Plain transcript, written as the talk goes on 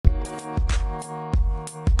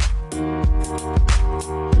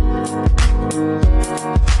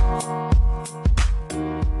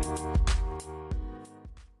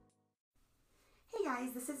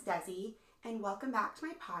welcome back to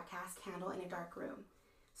my podcast, Candle in a Dark Room.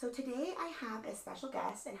 So today I have a special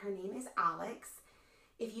guest, and her name is Alex.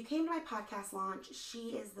 If you came to my podcast launch,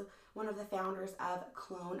 she is one of the founders of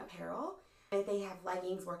Clone Apparel. They have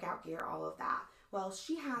leggings, workout gear, all of that. Well,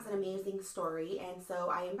 she has an amazing story, and so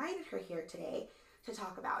I invited her here today to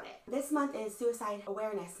talk about it. This month is Suicide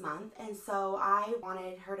Awareness Month, and so I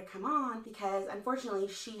wanted her to come on because unfortunately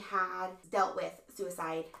she had dealt with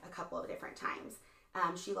suicide a couple of different times.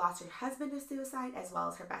 She lost her husband to suicide as well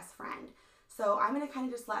as her best friend. So I'm going to kind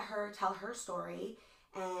of just let her tell her story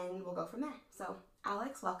and we'll go from there. So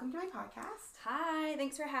Alex, welcome to my podcast. Hi,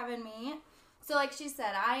 thanks for having me. So like she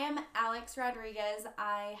said, I am Alex Rodriguez.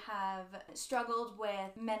 I have struggled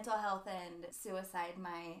with mental health and suicide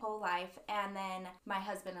my whole life. And then my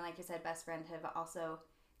husband and, like you said, best friend have also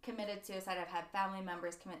committed suicide. I've had family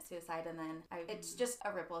members commit suicide, and then it's just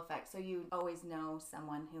a ripple effect. So you always know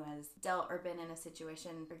someone who has dealt or been in a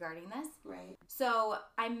situation regarding this. Right. So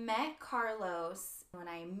I met Carlos when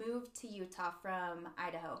I moved to Utah from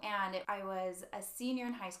Idaho, and I was a senior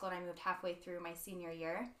in high school, and I moved halfway through my senior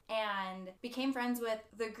year and became friends with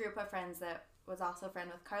the group of friends that was also a friend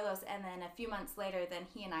with Carlos. And then a few months later, then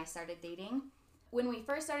he and I started dating. When we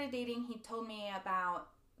first started dating, he told me about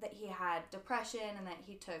that he had depression and that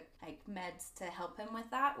he took like meds to help him with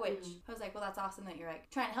that, which I was like, well, that's awesome that you're like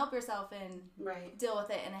trying to help yourself and deal with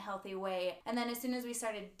it in a healthy way. And then as soon as we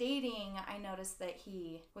started dating, I noticed that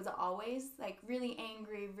he was always like really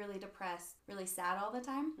angry, really depressed, really sad all the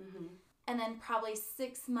time. And then probably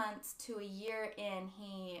 6 months to a year in,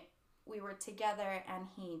 we were together and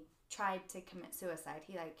he tried to commit suicide.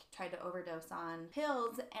 He like tried to overdose on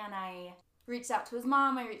pills, and I reached out to his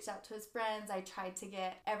mom, I reached out to his friends, I tried to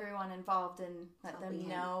get everyone involved and let them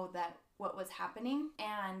know that what was happening,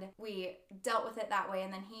 and we dealt with it that way.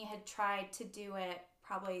 And then he had tried to do it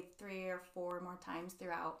probably 3 or 4 more times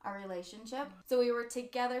throughout our relationship. So we were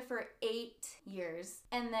together for 8 years,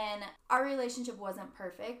 and then our relationship wasn't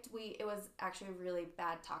perfect. It was actually a really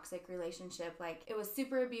bad toxic relationship. Like, it was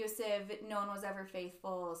super abusive, no one was ever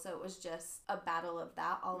faithful, so it was just a battle of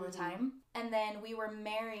that all the time. And then we were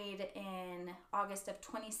married in August of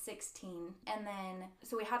 2016, and then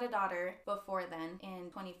so we had a daughter before then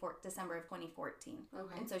in December of 2014.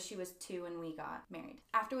 And so she was 2 when we got married.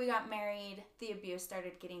 After we got married, the abuse started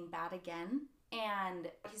getting bad again, and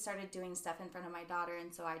he started doing stuff in front of my daughter,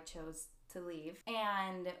 and so I chose to leave.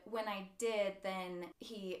 And when I did, then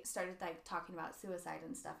he started like talking about suicide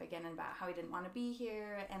and stuff again, and about how he didn't want to be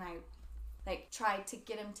here, and I like tried to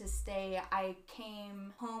get him to stay. I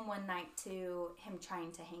came home one night to him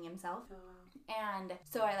trying to hang himself. And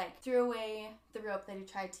so I like threw away the rope that he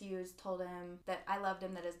tried to use, told him that I loved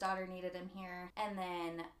him, that his daughter needed him here, and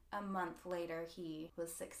then a month later he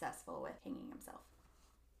was successful with hanging himself.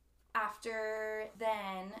 After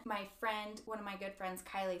then, my friend, one of my good friends,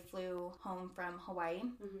 Kylie, flew home from Hawaii,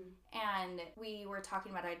 and we were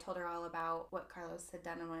talking about it. I told her all about what Carlos had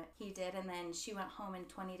done and what he did, and then she went home, and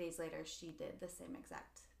 20 days later, she did the same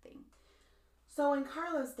exact thing. So when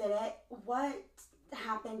Carlos did it, what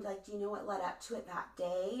happened? Like, do you know what led up to it that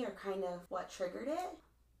day, or kind of what triggered it?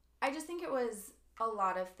 I just think it was a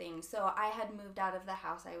lot of things. So I had moved out of the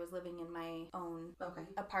house. I was living in my own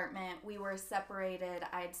apartment. We were separated.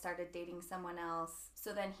 I had started dating someone else.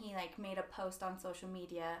 So then he like made a post on social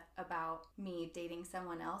media about me dating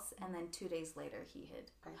someone else, and then 2 days later he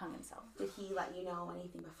had hung himself. Did he let you know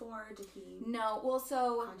anything before? Did he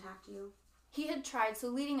contact you? He had tried. So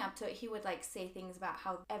leading up to it, he would like say things about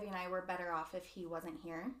how Evie and I were better off if he wasn't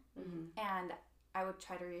here. And I would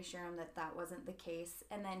try to reassure him that that wasn't the case.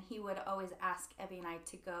 And then he would always ask Evie and I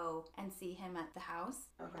to go and see him at the house.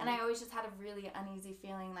 And I always just had a really uneasy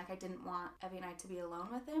feeling, like I didn't want Evie and I to be alone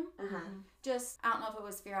with him. Just, I don't know if it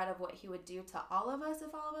was fear out of what he would do to all of us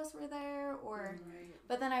if all of us were there, or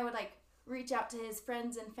but then I would like reach out to his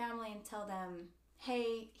friends and family and tell them,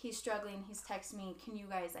 hey, he's struggling, he's texting me, can you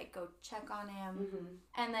guys like go check on him?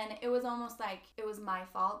 And then it was almost like it was my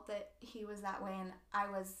fault that he was that way, and I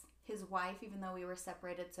was his wife, even though we were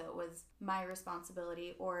separated, so it was my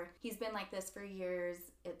responsibility. Or he's been like this for years,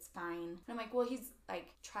 it's fine. And I'm like, well, he's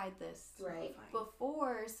like tried this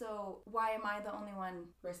before, so why am I the only one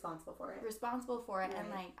responsible for it? And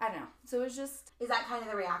like, I don't know. So it was just, is that kind of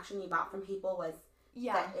the reaction you got from people, was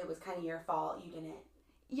that it was kind of your fault, you didn't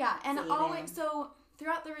and always so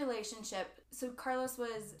throughout the relationship, so Carlos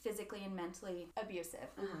was physically and mentally abusive.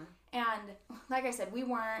 And like I said,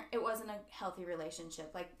 it wasn't a healthy relationship.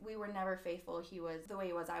 Like, we were never faithful. He was the way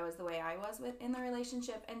he was, I was the way I was in the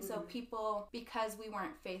relationship. And so people, because we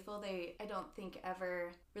weren't faithful, I don't think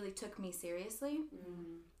ever really took me seriously.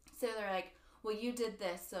 So they're like, well, you did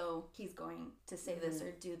this, so he's going to say this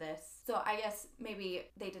or do this. So I guess maybe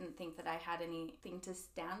they didn't think that I had anything to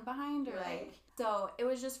stand behind, or like, so it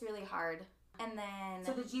was just really hard. And then,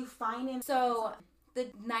 so did you find him? So the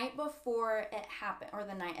night before it happened, or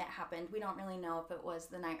the night it happened, we don't really know if it was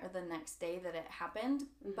the night or the next day that it happened,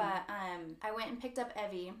 but I went and picked up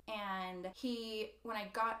Evie, and when I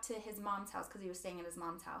got to his mom's house, because he was staying at his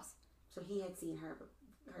mom's house. So he had seen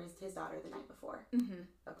his daughter the night before.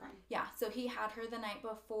 Okay. Yeah, so he had her the night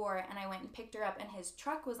before, and I went and picked her up, and his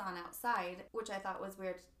truck was on outside, which I thought was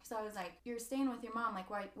weird. So I was like, "You're staying with your mom, like,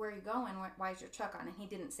 where are you going? Why is your truck on?" And he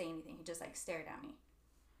didn't say anything. He just, like, stared at me.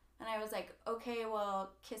 And I was like, "Okay,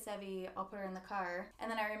 well, kiss Evie. I'll put her in the car."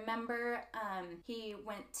 And then I remember he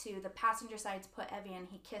went to the passenger side to put Evie in.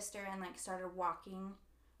 He kissed her and, like, started walking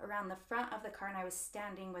around the front of the car, and I was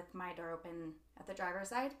standing with my door open at the driver's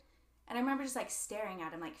side. And I remember just, like, staring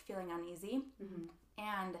at him, like, feeling uneasy.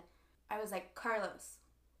 And I was like, "Carlos."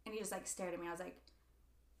 And he just, like, stared at me. I was like,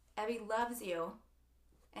 "Evie loves you."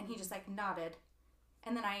 And he just, like, nodded.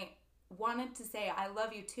 And then I wanted to say, "I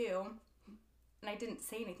love you too." And I didn't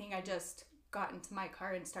say anything. I just got into my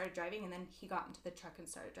car and started driving. And then he got into the truck and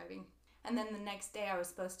started driving. And then the next day I was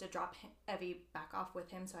supposed to drop Evie back off with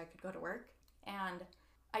him so I could go to work. And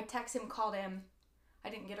I texted him, called him. I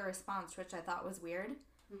didn't get a response, which I thought was weird.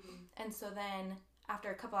 And so then after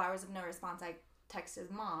a couple hours of no response, I texted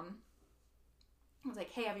his mom. I was like,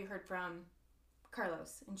 "Hey, have you heard from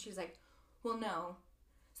Carlos?" And she was like, "Well, no."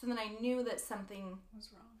 So then I knew that something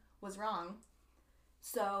was wrong.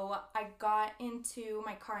 So I got into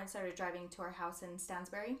my car and started driving to our house in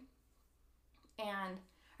Stansbury. And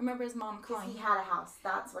I remember his mom calling. Because he had a house.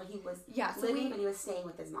 That's where he was living, but he was staying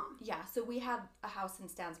with his mom. Yeah, so we had a house in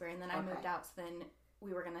Stansbury, and then I moved out, so then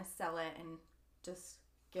we were going to sell it and just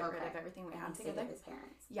get rid of everything we had together. With his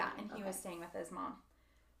parents. Yeah, and he was staying with his mom.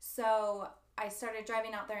 So I started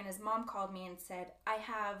driving out there, and his mom called me and said, "I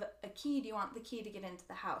have a key. Do you want the key to get into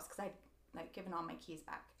the house?" Because I'd, like, given all my keys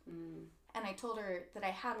back. And I told her that I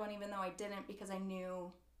had one, even though I didn't, because I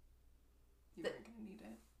knew you weren't going to need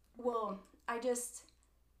it. Well,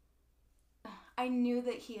 I knew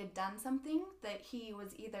that he had done something, that he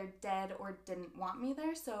was either dead or didn't want me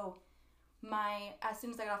there. So as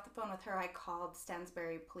soon as I got off the phone with her, I called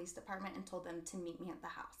Stansbury Police Department and told them to meet me at the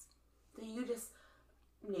house. So you just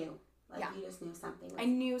knew. You just knew something I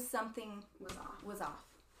knew something was off.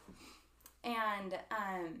 And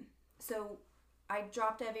so I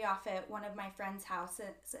dropped Evie off at one of my friend's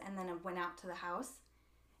houses, and then I went out to the house.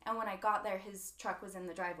 And when I got there, his truck was in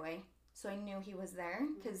the driveway. So I knew he was there,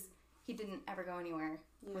 because he didn't ever go anywhere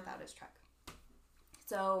without his truck.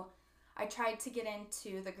 So I tried to get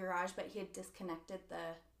into the garage, but he had disconnected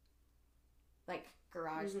the, like,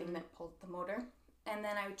 garage thing that pulled the motor. And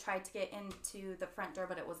then I tried to get into the front door,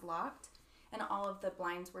 but it was locked. And all of the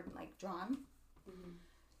blinds were, like, drawn.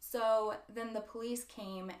 So then the police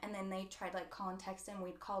came, and then they tried, like, call and text him.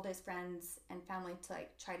 We'd called his friends and family to,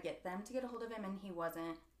 like, try to get them to get a hold of him, and he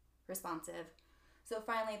wasn't responsive. So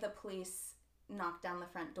finally the police knocked down the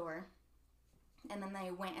front door, and then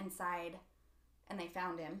they went inside, and they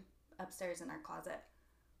found him upstairs in our closet.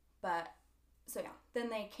 But, so yeah, then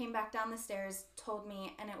they came back down the stairs, told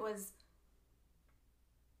me, and it was,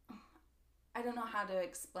 I don't know how to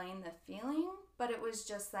explain the feeling, but it was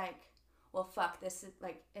just like, well, fuck, this is,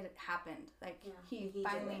 like, it happened. Like, he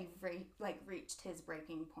finally, reached his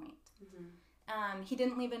breaking point. He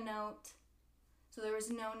didn't leave a note. So there was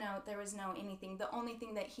no note. There was no anything. The only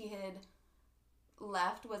thing that he had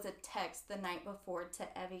left was a text the night before to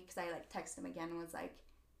Evie, because I, like, texted him again and was like,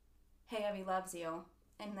 "Hey, Evie loves you."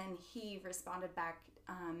 And then he responded back,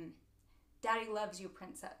 "Daddy loves you,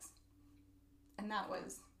 princess." And that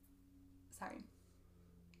was,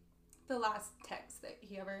 the last text that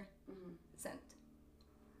he ever sent.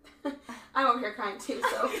 I'm over here crying too,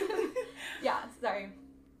 so. Yeah, sorry.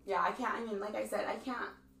 Yeah, I can't, I mean, like I said, I can't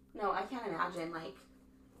imagine, like,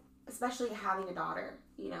 especially having a daughter,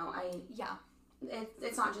 you know,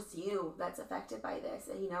 it's not just you that's affected by this,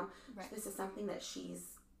 and, you know, this is something that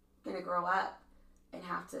she's gonna grow up and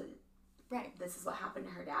have to, this is what happened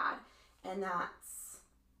to her dad, and that's,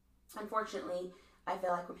 unfortunately, I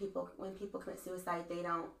feel like when people commit suicide, they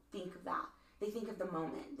don't think of that. They think of the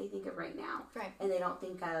moment. They think of right now. And they don't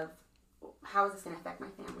think of, how is this going to affect my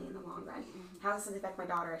family in the long run? How is this going to affect my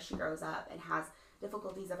daughter as she grows up and has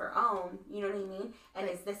difficulties of her own? You know what I mean? And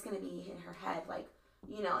is this going to be in her head? Like,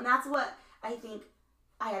 you know, and that's what I think.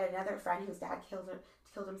 I had another friend whose dad killed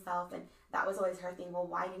himself, and that was always her thing. Well,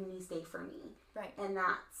 why didn't he stay for me? And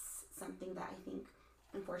that's something that I think,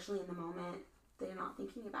 unfortunately, in the moment, they're not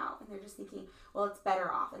thinking about, and they're just thinking, well, it's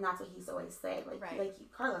better off, and that's what he's always said. Like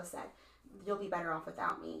Carlos said, you'll be better off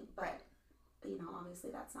without me, but you know,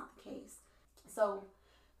 obviously that's not the case. So,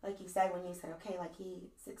 like you said, when you said, okay, like he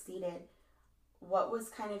succeeded, what was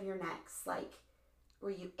kind of your next? Like,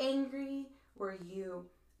 were you angry? Were you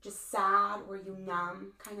just sad? Were you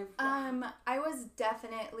numb? Kind of. I was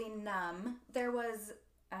definitely numb. There was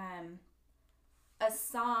a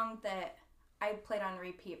song that I played on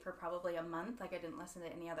repeat for probably a month. Like, I didn't listen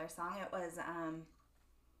to any other song. It was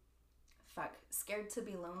Scared to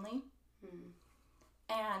Be Lonely.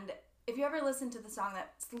 And if you ever listen to the song,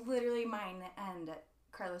 that's literally mine and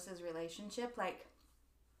Carlos's relationship. Like,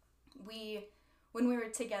 when we were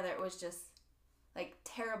together, it was just like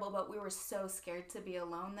terrible, but we were so scared to be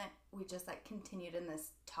alone that we just like continued in this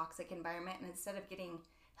toxic environment, and instead of getting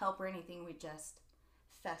help or anything, we just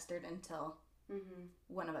festered until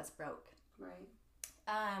one of us broke. Right.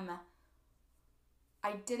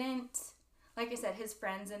 I didn't, like I said, his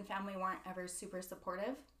friends and family weren't ever super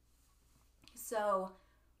supportive. So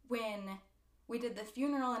when we did the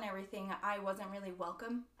funeral and everything, I wasn't really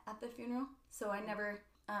welcome at the funeral. So I never,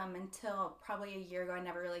 until probably a year ago, I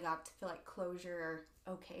never really got to feel like closure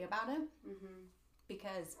or okay about it.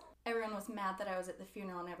 Because everyone was mad that I was at the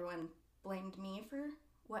funeral and everyone blamed me for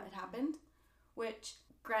what had happened. Which,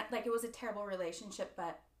 like, it was a terrible relationship,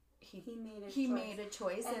 but he made a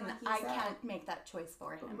choice, and like I can't make that choice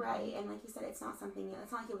for him. Right, and like you said, it's not like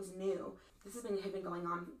it was new. This had been going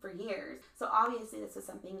on for years. So obviously this was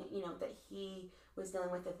something, you know, that he was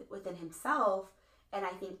dealing with within himself, and I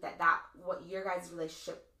think that what your guys'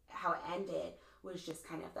 relationship, how it ended, was just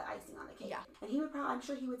kind of the icing on the cake. Yeah. And I'm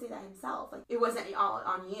sure he would say that himself. Like, it wasn't all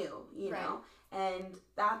on you right. know? And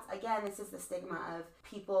that's, again, this is the stigma of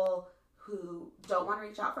people who don't want to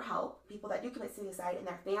reach out for help, people that do commit suicide, and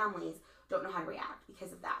their families don't know how to react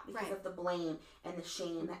because of that, because right. of the blame and the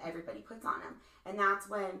shame that everybody puts on them. And that's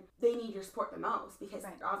when they need your support the most, because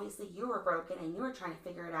right. obviously you were broken and you were trying to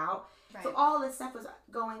figure it out. Right. So all this stuff was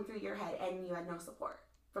going through your head, and you had no support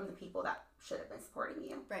from the people that should have been supporting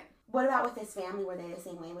you. Right. What about with his family? Were they the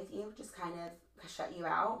same way with you? Just kind of shut you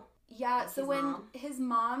out? Yeah, like so when his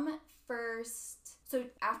mom first, so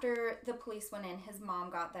after the police went in, his mom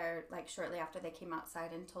got there like shortly after they came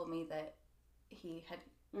outside and told me that he had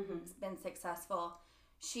been successful.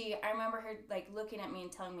 I remember her like looking at me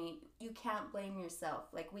and telling me, you can't blame yourself.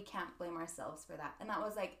 Like, we can't blame ourselves for that. And that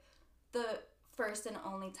was like the first and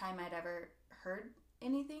only time I'd ever heard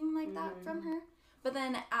anything like that from her. But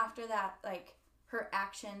then after that, like, her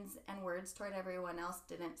actions and words toward everyone else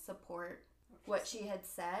didn't support what she had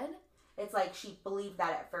said. It's like she believed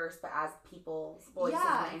that at first, but as people's voices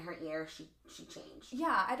went in her ear, she changed.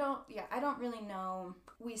 Yeah, I don't really know.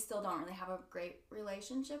 We still don't really have a great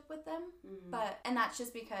relationship with them. And that's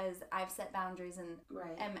just because I've set boundaries and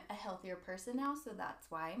am a healthier person now, so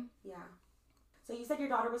that's why. Yeah. So you said your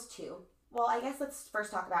daughter was 2. Well, I guess let's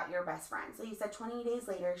first talk about your best friend. So you said 20 days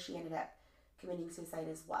later, she ended up committing suicide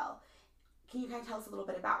as well. Can you kind of tell us a little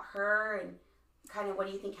bit about her and kind of what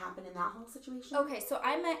do you think happened in that whole situation? Okay, so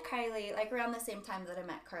I met Kylie like around the same time that I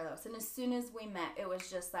met Carlos, and as soon as we met, it was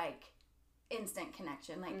just like instant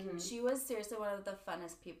connection. Like, she was seriously one of the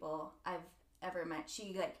funnest people I've ever met.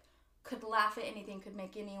 She like could laugh at anything, could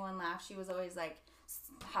make anyone laugh. She was always like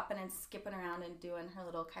hopping and skipping around and doing her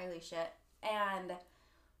little Kylie shit, and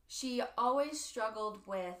she always struggled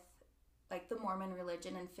with like the Mormon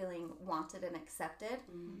religion and feeling wanted and accepted.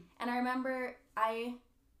 And I remember, I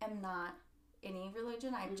am not any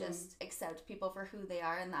religion. I just accept people for who they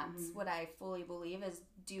are, and that's what I fully believe is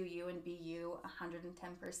do you and be you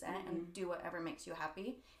 110% and do whatever makes you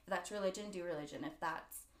happy. If that's religion, do religion. If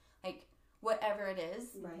that's like whatever it is,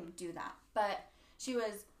 do that. But she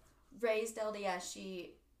was raised LDS.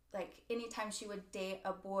 She, like, anytime she would date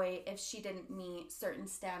a boy, if she didn't meet certain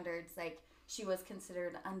standards, like, she was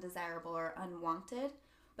considered undesirable or unwanted.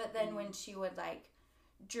 But then when she would like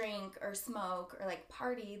drink or smoke or like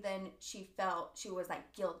party, then she felt she was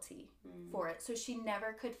like guilty for it. So she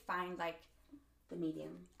never could find like the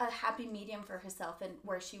medium, a happy medium for herself, and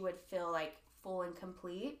where she would feel like full and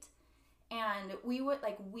complete. And we would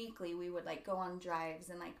like weekly, we would like go on drives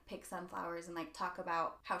and like pick sunflowers and like talk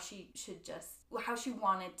about how she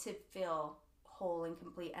wanted to feel whole and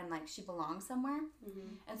complete and like she belonged somewhere.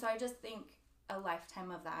 And so I just think a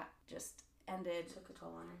lifetime of that just ended. Took a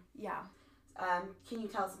toll on her. Yeah. Can you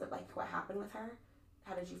tell us a bit like what happened with her?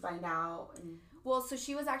 How did you find out? Well, so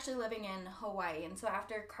she was actually living in Hawaii, and so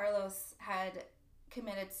after Carlos had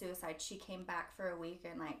committed suicide, she came back for a week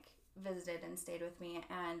and like visited and stayed with me.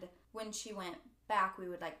 And when she went back, we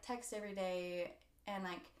would like text every day, and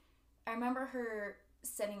like I remember her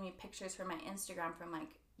sending me pictures from my Instagram from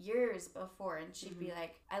like years before, and she'd be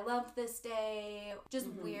like, I loved this day, just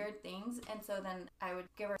weird things. And so then I would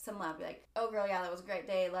give her some love, be like, oh girl, yeah, that was a great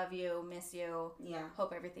day, love you, miss you,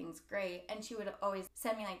 hope everything's great. And she would always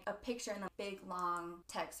send me like a picture and a big long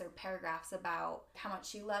text or paragraphs about how much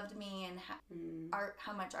she loved me and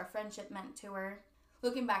how much our friendship meant to her.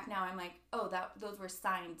 Looking back now, I'm like, oh, those were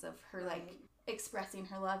signs of her like expressing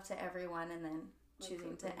her love to everyone and then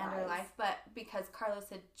choosing to end her life. But because Carlos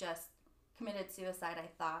had just committed suicide, I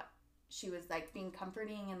thought she was like being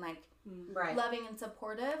comforting and like loving and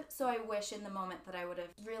supportive. So I wish in the moment that I would have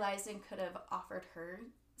realized and could have offered her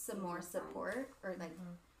some more support or like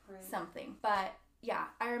something. But yeah,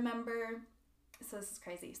 I remember, so this is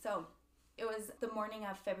crazy. So it was the morning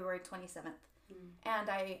of February 27th and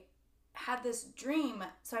I had this dream.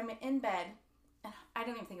 So I'm in bed and I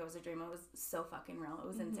don't even think it was a dream. It was so fucking real. It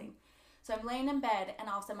was insane. So I'm laying in bed and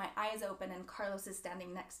all of a sudden my eyes open and Carlos is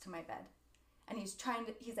standing next to my bed. And he's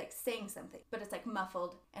like saying something, but it's like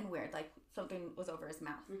muffled and weird, like something was over his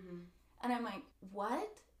mouth. And I'm like,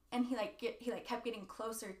 what? And he kept getting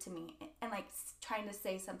closer to me and like trying to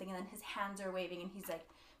say something, and then his hands are waving and he's like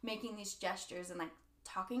making these gestures and like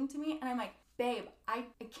talking to me. And I'm like, babe, I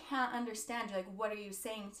can't understand you. Like, what are you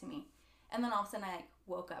saying to me? And then all of a sudden I like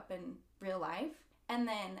woke up in real life, and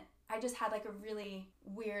then I just had like a really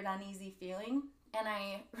weird, uneasy feeling. And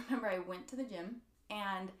I remember I went to the gym,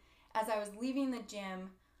 and as I was leaving the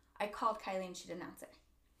gym, I called Kylie and she didn't answer.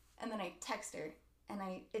 And then I texted her and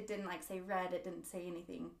it didn't like say read, it didn't say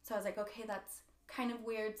anything. So I was like, okay, that's kind of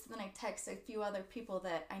weird. So then I texted a few other people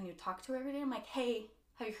that I knew talked to her every day. I'm like, hey,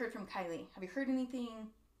 have you heard from Kylie? Have you heard anything?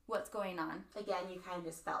 What's going on? Again, you kind of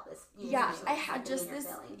just felt this. I had just this.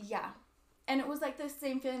 Yeah. And it was like the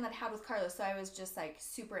same feeling that I had with Carlos. So I was just like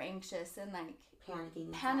super anxious and like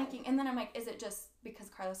panicking. And then I'm like, is it just because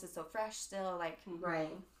Carlos is so fresh still? Like,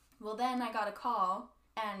 right. Well, then I got a call,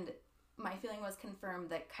 and my feeling was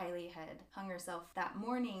confirmed that Kylie had hung herself that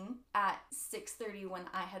morning at 6:30 when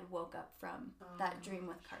I had woke up from that dream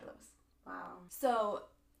with Carlos. Wow. So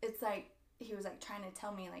it's like he was like trying to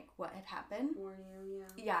tell me like what had happened. Warn you,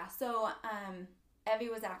 Yeah. So Evie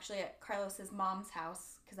was actually at Carlos's mom's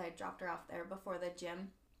house because I dropped her off there before the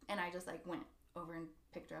gym, and I just like went over and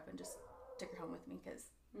picked her up and just took her home with me because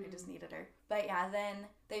I just needed her. But yeah, then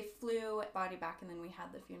they flew body back, and then we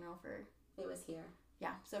had the funeral for... It was here.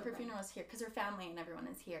 Yeah, so her funeral was here because her family and everyone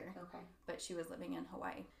is here. Okay. But she was living in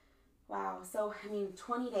Hawaii. Wow. So, I mean,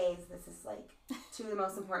 20 days, this is like two of the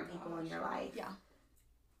most important people in your life. Yeah.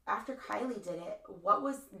 After Kylie did it, what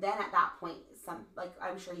was then at that point,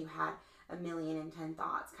 I'm sure you had 1,000,010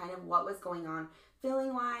 thoughts, kind of what was going on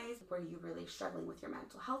feeling-wise? Were you really struggling with your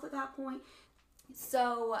mental health at that point?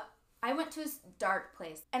 So... I went to a dark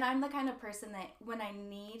place, and I'm the kind of person that when I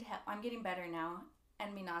need help, I'm getting better now,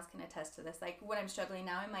 and Minaz can attest to this. Like, when I'm struggling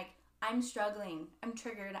now, I'm like, I'm struggling, I'm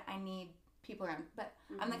triggered, I need people around. But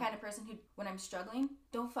I'm the kind of person who, when I'm struggling,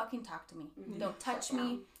 don't fucking talk to me. Don't touch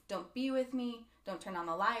me, don't be with me, don't turn on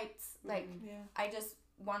the lights. Like, I just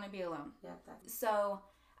want to be alone. So,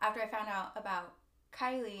 after I found out about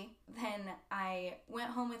Kylie, then I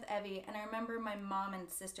went home with Evie, and I remember my mom and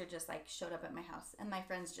sister just like showed up at my house, and my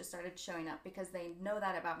friends just started showing up because they know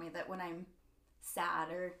that about me, that when I'm sad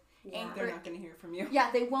or angry, they're not going to hear from you. Yeah,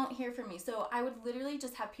 they won't hear from me. So I would literally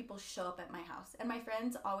just have people show up at my house, and my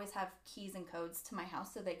friends always have keys and codes to my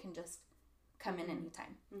house so they can just come in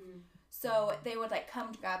anytime. So they would like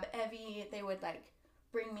come grab Evie, they would like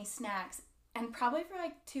bring me snacks, and probably for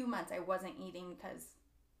like 2 months I wasn't eating because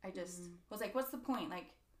I just was like, what's the point? Like,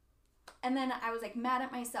 and then I was like mad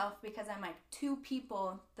at myself because I'm like, two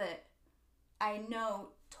people that I know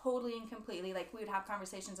totally and completely, like we would have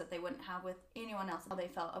conversations that they wouldn't have with anyone else, how they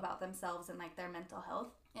felt about themselves and like their mental health.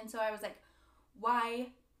 And so I was like, why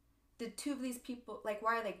did two of these people, like,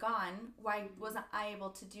 why are they gone? Why wasn't I able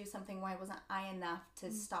to do something? Why wasn't I enough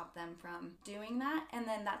to stop them from doing that? And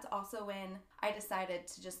then that's also when I decided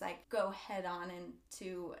to just like go head on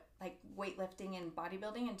into like weightlifting and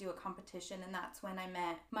bodybuilding and do a competition. And that's when I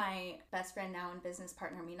met my best friend now and business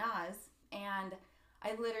partner, Minaz. And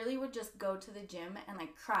I literally would just go to the gym and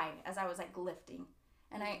like cry as I was like lifting.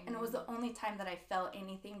 And and it was the only time that I felt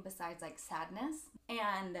anything besides like sadness.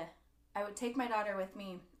 And I would take my daughter with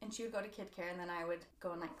me, and she would go to kid care, and then I would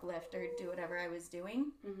go and like lift or do whatever I was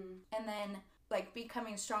doing. And then like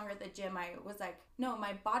becoming stronger at the gym, I was like, no,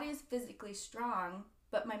 my body is physically strong,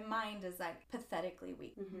 but my mind is like pathetically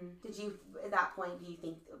weak. Did you, at that point, do you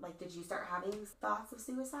think, like, did you start having thoughts of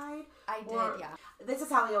suicide? I did, yeah. This is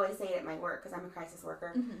how we always say it at my work, because I'm a crisis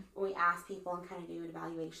worker. When we ask people and kind of do an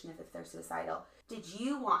evaluation if they're suicidal, did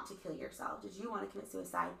you want to kill yourself? Did you want to commit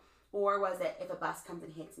suicide? Or was it, if a bus comes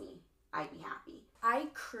and hits me, I'd be happy? I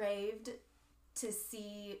craved to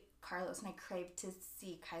see Carlos and I craved to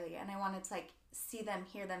see Kylie, and I wanted to like see them,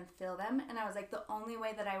 hear them, feel them, and I was like, the only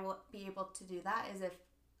way that I will be able to do that is if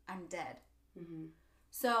I'm dead. Mm-hmm.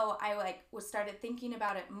 So I like started thinking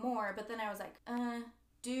about it more, but then I was like,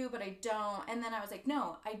 but I don't. And then I was like,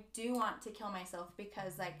 no, I do want to kill myself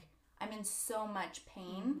because like I'm in so much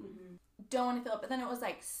pain. Mm-hmm. Don't want to feel it. But then it was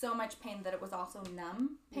like so much pain that it was also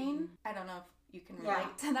numb pain. Mm-hmm. I don't know if you can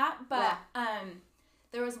relate to that, but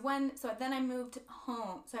there was one. So then I moved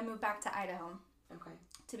home. So I moved back to Idaho. Okay.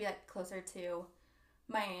 To be like closer to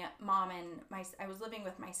my mom and I was living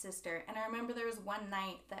with my sister, and I remember there was one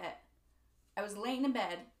night that I was laying in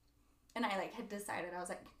bed and I like had decided, I was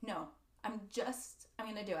like, no, I'm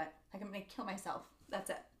gonna do it. Like, I'm gonna kill myself. That's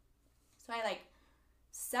it. So I like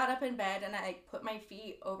sat up in bed and I like put my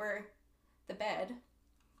feet over the bed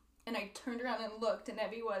and I turned around and looked, and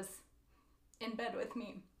Evie was in bed with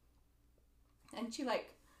me. And she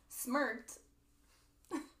like smirked.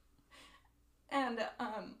 And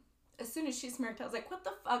as soon as she smirked, I was like, what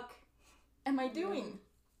the fuck am I doing?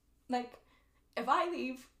 Like, if I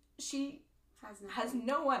leave, she has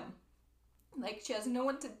no one. Like, she has no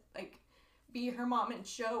one to, like, be her mom and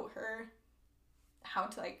show her how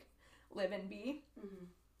to, like, live and be. Mm-hmm.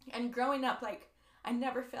 And growing up, like, I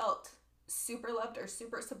never felt super loved or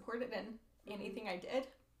super supported in anything I did.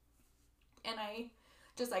 And I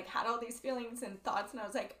just, like, had all these feelings and thoughts, and I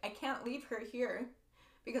was like, I can't leave her here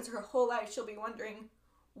because her whole life she'll be wondering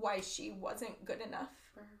why she wasn't good enough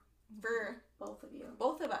for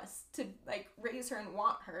both of us to, like, raise her and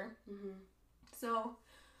want her. Mm-hmm. So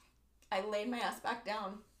I laid my ass back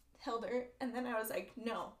down, held her, and then I was like,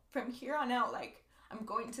 no, from here on out, like, I'm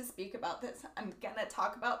going to speak about this. I'm gonna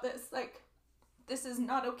talk about this. Like, this is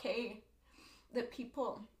not okay that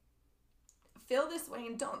people feel this way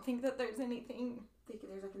and don't think that there's anything.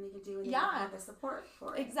 There's nothing they can do, and they don't have the support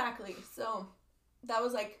for it. Exactly. So that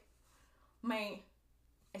was like my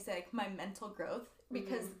mental growth,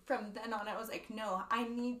 because from then on I was like, no, I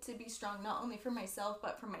need to be strong, not only for myself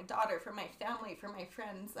but for my daughter, for my family, for my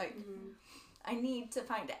friends. Like, I need to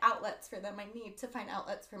find outlets for them. I need to find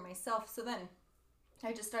outlets for myself. So then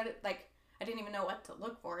I just started, like, I didn't even know what to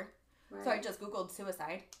look for. Right. So I just Googled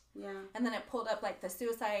suicide. Yeah. And then it pulled up, like, the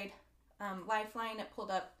suicide lifeline. It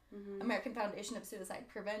pulled up American Foundation of Suicide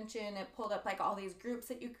Prevention. It pulled up, like, all these groups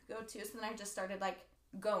that you could go to. So then I just started, like,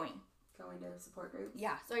 going to support groups.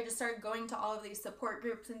 Yeah. So I just started going to all of these support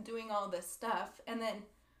groups and doing all this stuff. And then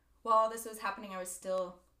while all this was happening, I was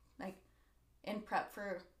still, like, in prep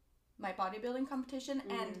for my bodybuilding competition.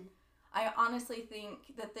 And I honestly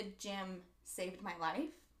think that the gym saved my life,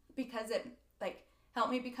 because it, like,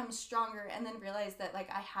 helped me become stronger, and then realize that, like,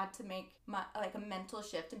 I had to make my, like, a mental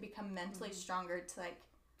shift and become mentally stronger to, like...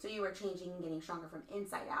 So you were changing and getting stronger from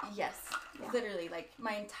inside out. Yes. Yeah. Literally, like,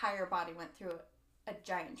 my entire body went through a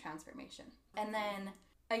giant transformation. And then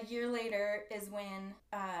a year later is when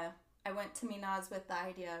I went to Minaz with the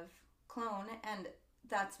idea of clone, and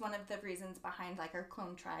that's one of the reasons behind, like, our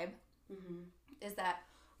clone tribe, is that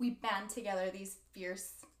we band together these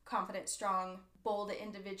fierce, confident, strong, bold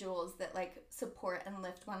individuals that, like, support and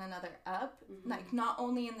lift one another up, like, not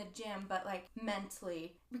only in the gym but, like,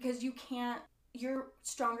 mentally, because you're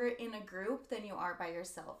stronger in a group than you are by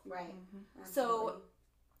yourself. Right. So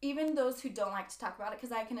even those who don't like to talk about it,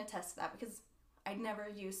 because I can attest to that, because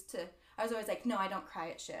I was always like, no, I don't cry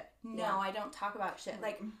at shit. No, I don't talk about shit.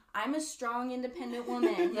 Like, I'm a strong, independent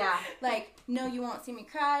woman. Like, no, you won't see me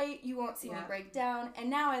cry. You won't see me break down. And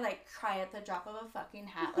now I, like, cry at the drop of a fucking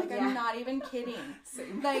hat. Like, I'm not even kidding.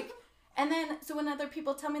 Same. Like, and then, so when other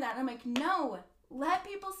people tell me that, I'm like, no, let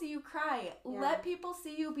people see you cry. Let people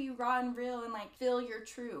see you be raw and real and, like, feel your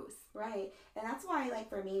truth. Right. And that's why, like,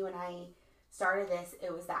 for me, when I started this,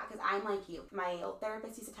 it was that, because I'm like you. My old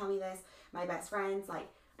therapist used to tell me this. My best friends, like,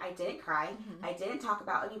 I didn't cry. I didn't talk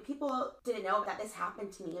about, I mean, people didn't know that this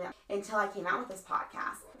happened to me until I came out with this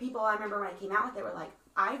podcast. People, I remember when I came out with it, were like,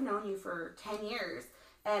 I've known you for 10 years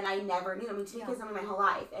and I never knew. I mean, Tamika's known me my whole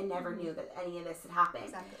life and never knew that any of this had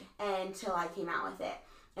happened until I came out with it.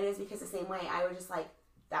 And it was because the same way, I was just like,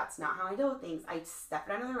 that's not how I deal with things. I step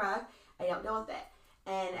it under the rug. I don't deal with it.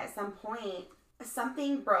 And at some point,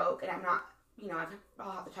 something broke, and I'm not,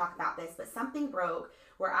 I'll have to talk about this, but something broke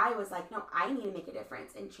where I was like, no, I need to make a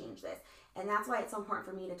difference and change this. And that's why it's so important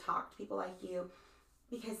for me to talk to people like you,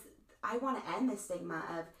 because I want to end the stigma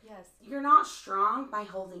of you're not strong by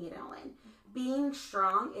holding it all in. Being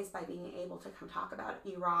strong is by being able to come talk about it,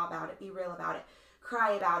 be raw about it, be real about it,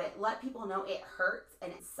 cry about it, let people know it hurts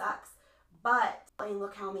and it sucks, but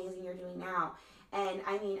look how amazing you're doing now. And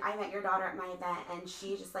I mean, I met your daughter at my event, and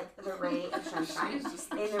she's just like the ray of sunshine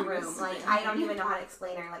in the room. Like, I don't even know how to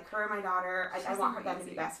explain her. Like, her and my daughter, I want them to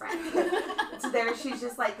be best friends. So there, she's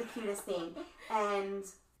just like the cutest thing. And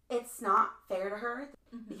it's not fair to her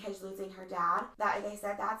because losing her dad, that, like I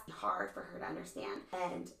said, that's hard for her to understand.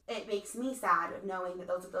 And it makes me sad of knowing that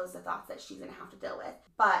those are the thoughts that she's going to have to deal with.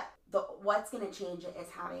 But what's going to change it is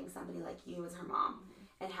having somebody like you as her mom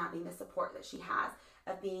and having the support that she has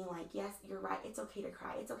of being like, yes, you're right. It's okay to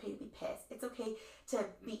cry. It's okay to be pissed. It's okay to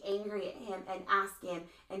be angry at him and ask him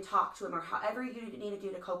and talk to him or however you need to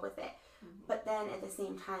do to cope with it. But then at the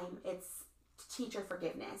same time, it's to teach her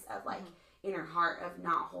forgiveness of like in her heart of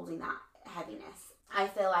not holding that heaviness. I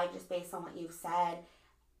feel like just based on what you've said,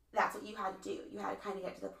 that's what you had to do. You had to kind of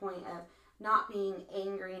get to the point of not being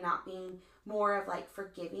angry, not being more of like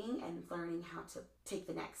forgiving and learning how to take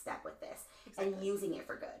the next step with this and using it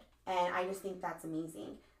for good. And I just think that's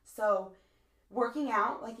amazing. So working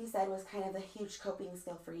out, like you said, was kind of a huge coping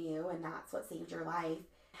skill for you, and that's what saved your life.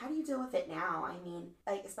 How do you deal with it now? I mean,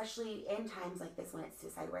 like, especially in times like this when it's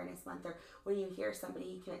Suicide Awareness Month, or when you hear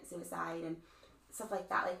somebody commit suicide and stuff like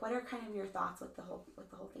that. Like, what are kind of your thoughts with the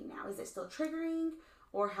whole thing now? Is it still triggering,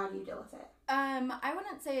 or how do you deal with it? I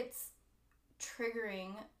wouldn't say it's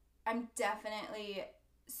triggering. I'm definitely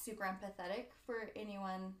super empathetic for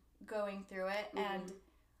anyone going through it, and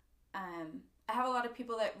I have a lot of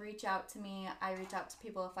people that reach out to me. I reach out to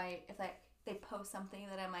people if they post something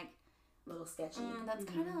that I'm like, a little sketchy. That's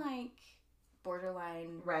kind of like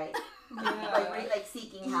borderline, right? like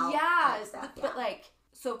seeking help. Yeah, but like,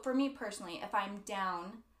 so for me personally, if I'm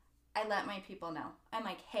down, I let my people know. I'm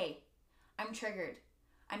like, hey, I'm triggered.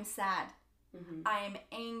 I'm sad. I'm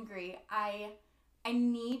angry. I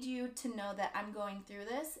need you to know that I'm going through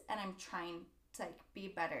this and I'm trying to like be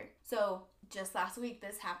better. So just last week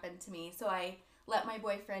this happened to me. So I let my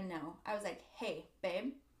boyfriend know. I was like, hey,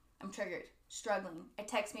 babe, I'm triggered, struggling. I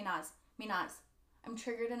text Minaz, I'm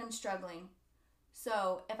triggered and I'm struggling.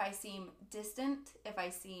 So if I seem distant, if I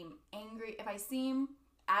seem angry, if I seem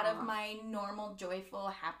out of my normal, joyful,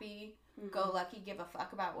 happy, go lucky, give a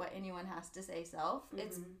fuck about what anyone has to say self,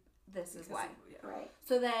 this is why. Right.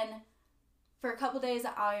 So then for a couple days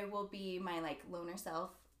I will be my like loner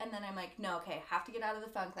self, and then I'm like, no, okay, I have to get out of the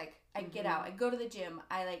funk. Like I get out, I go to the gym,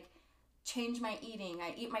 I like change my eating,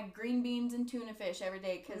 I eat my green beans and tuna fish every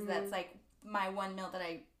day because that's like my one meal that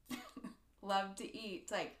I love to eat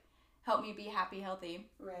to like help me be happy, healthy.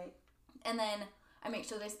 Right. And then I make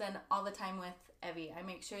sure that I spend all the time with Evie. I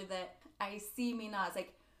make sure that I see Minaz.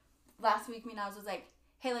 Like last week Minaz was like,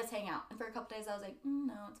 hey, let's hang out. And for a couple days I was like,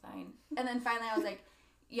 no, it's fine. And then finally I was like,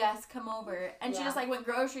 yes, come over. And she just like went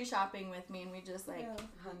grocery shopping with me, and we just like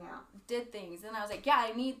hung out, did things. And I was like, yeah,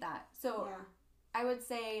 I need that. So I would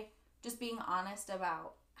say just being honest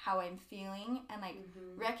about how I'm feeling and like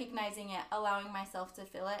recognizing it, allowing myself to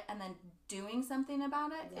feel it, and then doing something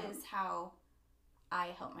about it is how I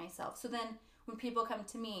help myself. So then when people come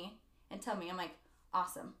to me and tell me, I'm like,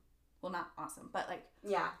 awesome. Well, not awesome, but like,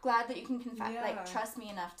 glad that you can confess, like, trust me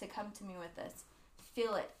enough to come to me with this.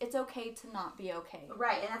 Feel it. It's okay to not be okay.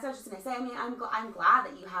 Right, and that's what I was just gonna say. I mean, I'm glad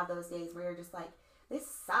that you have those days where you're just like, this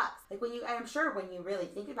sucks. Like when I'm sure when you really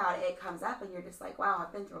think about it, it comes up and you're just like, wow,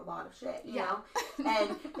 I've been through a lot of shit, you know?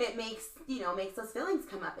 And it makes those feelings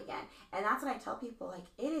come up again. And that's what I tell people, like,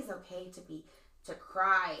 it is okay to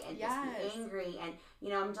cry and just be angry. And, you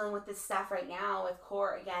know, I'm dealing with this stuff right now with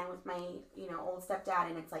court again with my, you know, old stepdad,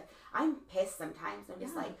 and it's like, I'm pissed sometimes. I'm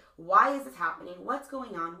just like, why is this happening? What's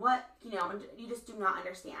going on? What, you know, and you just do not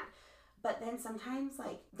understand. But then sometimes,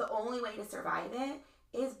 like, the only way to survive it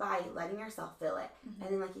is by letting yourself feel it.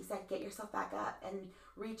 And then, like you said, get yourself back up and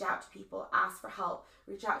reach out to people, ask for help,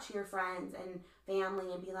 reach out to your friends and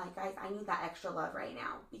family and be like, guys, I need that extra love right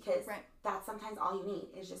now, because that's sometimes all you need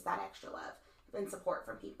is just that extra love and support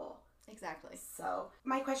from people. Exactly. So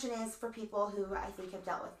my question is, for people who I think have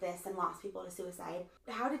dealt with this and lost people to suicide,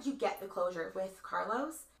 how did you get the closure with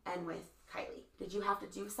Carlos and with Kylie? Did you have to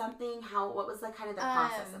do something? What was the kind of the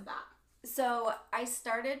process of that? So I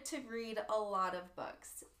started to read a lot of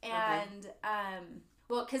books, and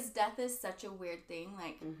well, because death is such a weird thing.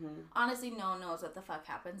 Like, honestly, no one knows what the fuck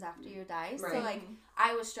happens after you die. Right. So, like,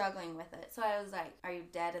 I was struggling with it. So I was like, are you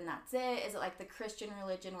dead and that's it? Is it like the Christian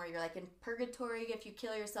religion where you're, like, in purgatory if you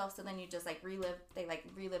kill yourself, so then you just, like, relive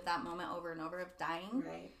that moment over and over of dying?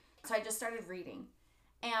 Right. So I just started reading.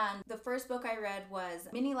 And the first book I read was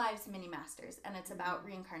Many Lives, Many Masters, and it's about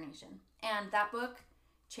reincarnation. And that book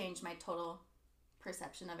changed my total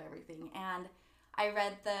perception of everything. And I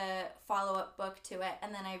read the follow-up book to it,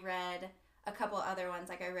 and then I read a couple other ones.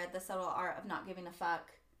 Like, I read The Subtle Art of Not Giving a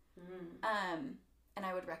Fuck. And And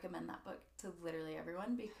I would recommend that book to literally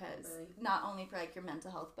everyone because Really? not only for like your mental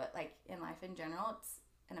health, but like in life in general, it's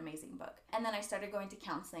an amazing book. And then I started going to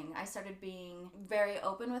counseling. I started being very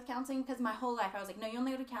open with counseling because my whole life I was like, no, you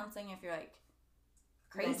only go to counseling if you're like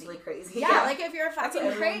crazy. Mentally crazy. Yeah, like if you're a That's fucking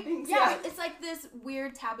what everyone crazy. thinks, Yeah, yeah. it's like this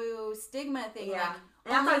weird taboo stigma thing. Yeah. Like,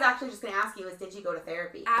 And that's what I was actually just going to ask you is, did you go to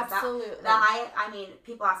therapy? 'Cause absolutely. I mean,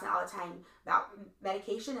 people ask me all the time about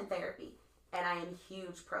medication and therapy. And I am a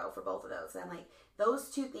huge pro for both of those. And I'm like, those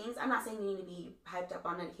two things, I'm not saying you need to be hyped up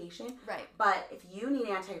on medication. Right. But if you need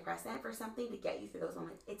antidepressant for something to get you through those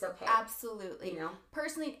moments, it's okay. Absolutely. You know?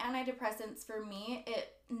 Personally, antidepressants for me,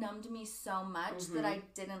 it numbed me so much that I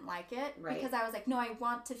didn't like it. Right. Because I was like, no, I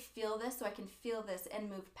want to feel this so I can feel this and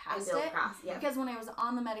move past build it. past, yeah. Because when I was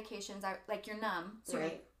on the medications, you're numb. So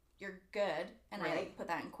Right. you're good. And I Right. like put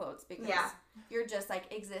that in quotes because Yeah. you're just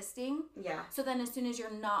like existing. Yeah. So then as soon as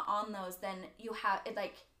you're not on those, then you have, it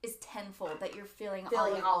like is tenfold that you're feeling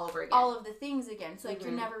Feeling it all over again. all of the things again. So like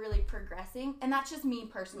you're never really progressing. And that's just me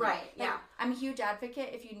personally. Right, Like, yeah. I'm a huge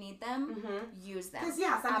advocate. If you need them, use them. Because,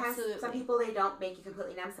 yeah, sometimes Absolutely. some people, they don't make you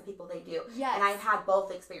completely numb. Some people, they do. Yes. And I've had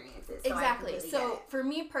both experiences. So Exactly. I completely So get it. for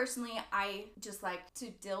me personally, I just like to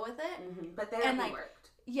deal with it. But therapy and, like, worked.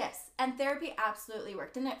 Yes. And therapy absolutely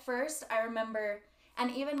worked. And at first, I remember, and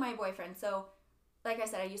even my boyfriend, so like I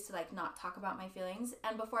said, I used to like not talk about my feelings.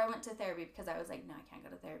 And before I went to therapy, because I was like, no, I can't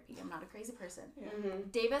go to therapy. I'm not a crazy person.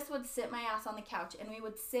 Davis would sit my ass on the couch and we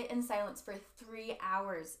would sit in silence for 3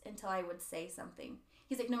 hours until I would say something.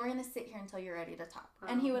 He's like, no, we're going to sit here until you're ready to talk.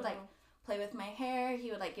 And he would like play with my hair.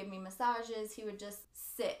 He would like give me massages. He would just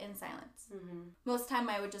sit in silence. Most of the time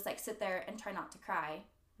I would just like sit there and try not to cry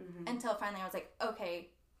until finally I was like, okay,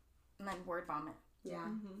 and then word vomit. Yeah.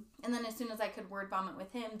 And then as soon as I could word vomit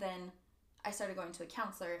with him, then I started going to a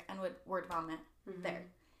counselor and would word vomit there.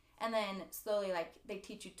 And then slowly, like, they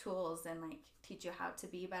teach you tools and, like, teach you how to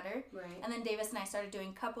be better. Right. And then Davis and I started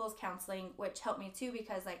doing couples counseling, which helped me, too,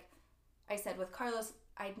 because, like I said, with Carlos,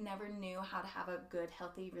 I never knew how to have a good,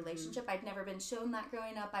 healthy relationship. I'd never been shown that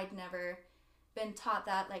growing up. I'd never been taught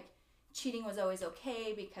that, like, cheating was always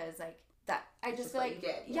okay because, like, that I just feel what like you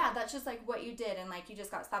did, yeah, that's just like what you did, and like you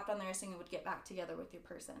just got slapped on the wrist and you would get back together with your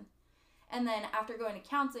person. And then after going to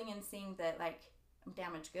counseling and seeing that like I'm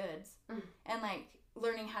damaged goods and like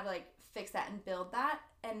learning how to like fix that and build that,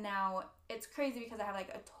 and now it's crazy because I have like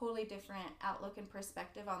a totally different outlook and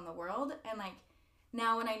perspective on the world. And like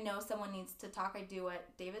now when I know someone needs to talk, I do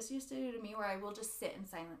what Davis used to do to me, where I will just sit in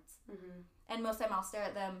silence. And most of the time I'll stare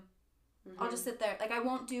at them. I'll just sit there, like I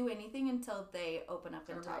won't do anything until they open up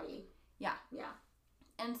and talk. Yeah. Yeah.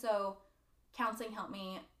 And so counseling helped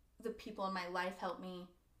me. The people in my life helped me.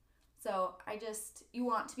 So you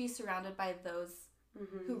want to be surrounded by those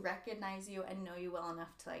who recognize you and know you well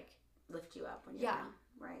enough to like lift you up when you're down.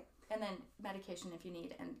 Right. And then medication if you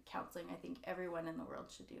need, and counseling I think everyone in the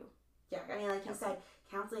world should do. Yeah, I mean, like you said,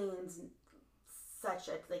 counseling is such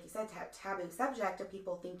a, like you said, taboo subject of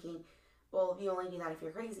people thinking, well, you only do that if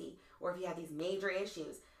you're crazy or if you have these major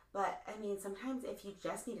issues. But, I mean, sometimes if you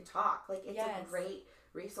just need to talk, like, it's a great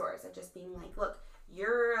resource of just being like, look,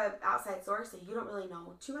 you're an outside source, so you don't really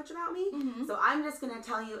know too much about me. So I'm just going to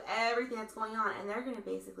tell you everything that's going on. And they're going to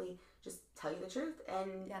basically just tell you the truth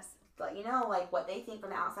and let you know, like, what they think from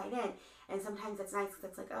the outside in. And sometimes it's nice because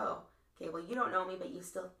it's like, oh, okay, well, you don't know me, but you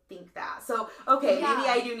still think that. So, okay, maybe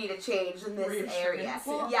I do need a change in this area.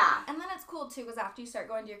 Well, and then it's cool, too, because after you start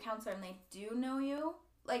going to your counselor and they do know you,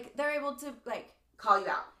 like, they're able to, like, call you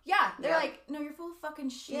out. Yeah, they're like, no, you're full of fucking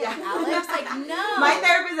shit, Alex. Like, no. My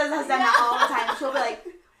therapist has done that all the time. She'll be like,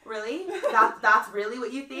 really? That's really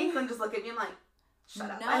what you think? And just look at me and I'm like, shut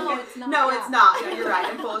up. No, it's not. No, it's not. No, you're right.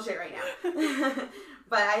 I'm full of shit right now.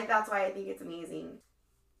 But that's why I think it's amazing.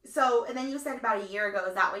 So, and then you said about a year ago,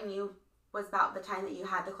 is that when was about the time that you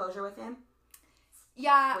had the closure with him?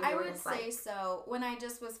 Yeah, I would say so. When I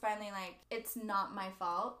just was finally like, it's not my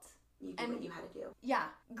fault. You did what you had to do. Yeah.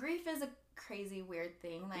 Grief is a crazy weird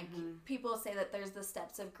thing. Like people say that there's the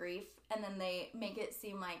steps of grief and then they make it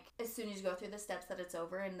seem like as soon as you go through the steps that it's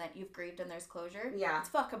over and that you've grieved and there's closure. Yeah. It's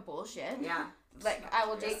fucking bullshit. Yeah. Like I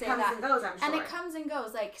will just say that. It comes and goes, I'm sure. And it comes and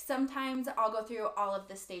goes. Like sometimes I'll go through all of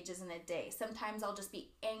the stages in a day. Sometimes I'll just be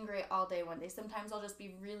angry all day one day. Sometimes I'll just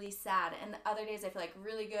be really sad. And the other days I feel like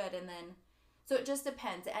really good. And then, so it just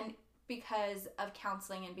depends. And because of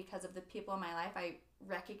counseling and because of the people in my life, I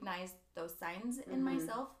recognize those signs in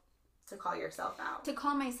myself. To call yourself out. To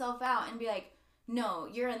call myself out and be like, no,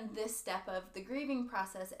 you're in this step of the grieving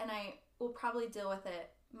process and I will probably deal with it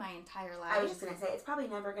my entire life. I was just going to say, it's probably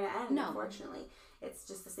never going to end, no. Unfortunately. It's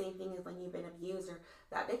just the same thing as when you've been abused or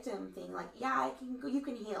that victim thing. Like, yeah, you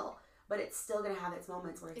can heal, but it's still going to have its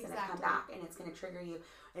moments where it's going to come Exactly. back and it's going to trigger you,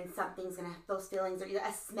 and something's going to, those feelings, or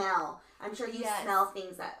a smell. I'm sure you Yes. smell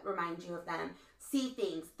things that remind you of them, see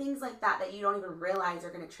things like that you don't even realize are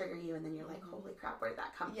going to trigger you, and then you're like, holy crap, where did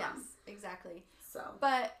that come Yes, from? exactly. So,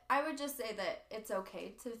 But I would just say that it's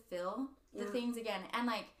okay to feel the Yeah. things again. And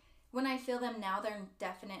like when I feel them now, they're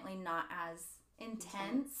definitely not as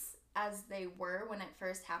intense as they were when it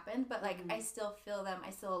first happened. But like I still feel them.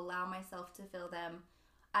 I still allow myself to feel them.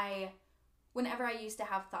 Whenever I used to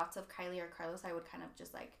have thoughts of Kylie or Carlos, I would kind of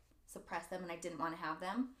just like suppress them and I didn't want to have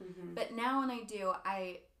them. But now when I do,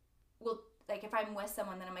 I will, like if I'm with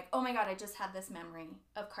someone, then I'm like, oh my God, I just had this memory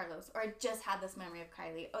of Carlos, or I just had this memory of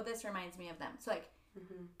Kylie. Oh, this reminds me of them. So like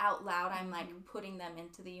out loud, I'm like putting them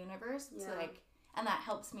into the universe. Yeah. So like, and that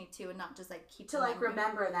helps me too, and not just like keep to the like memory.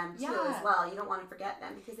 remember them too Yeah. as well. You don't want to forget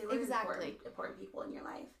them because they were Exactly. important people in your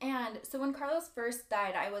life. And so when Carlos first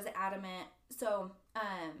died, I was adamant. So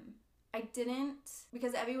I didn't,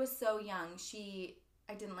 because Evie was so young,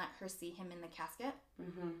 I didn't let her see him in the casket.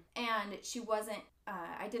 And she wasn't,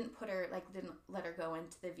 I didn't let her go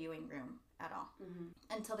into the viewing room at all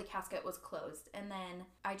until the casket was closed. And then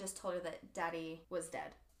I just told her that Daddy was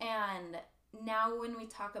dead. And now when we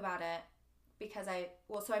talk about it, because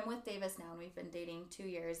so I'm with Davis now, and we've been dating 2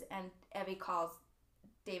 years, and Evie calls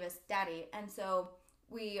Davis Daddy. And so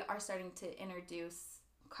we are starting to introduce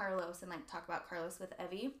Carlos and like talk about Carlos with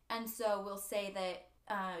Evie. And so we'll say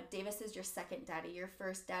that Davis is your second daddy. Your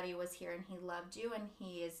first daddy was here and he loved you, and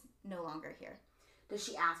he is no longer here. Does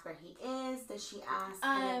she ask where he is? Does she ask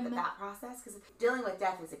kind of that process? Because dealing with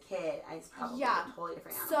death as a kid is probably a totally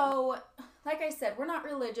different animal. So, like I said, we're not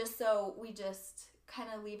religious, so we just kind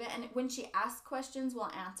of leave it. And when she asks questions,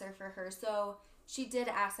 we'll answer for her. So she did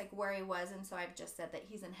ask like where he was, and so I've just said that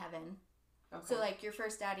he's in heaven. Okay. So like your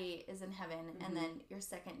first daddy is in heaven, and then your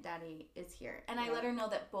second daddy is here. And I let her know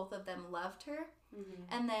that both of them loved her.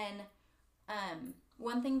 And then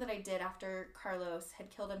one thing that I did after Carlos had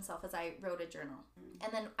killed himself is I wrote a journal.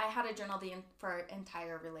 And then I had a journal for our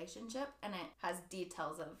entire relationship, and it has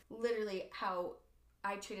details of literally how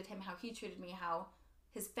I treated him, how he treated me, how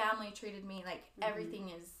his family treated me. Like everything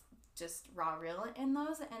is just raw real in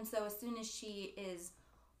those. And so as soon as she is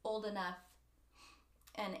old enough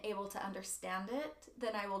and able to understand it,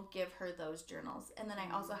 then I will give her those journals. And then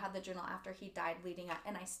I also had the journal after he died leading up,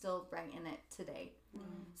 and I still write in it today.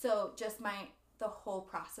 So just the whole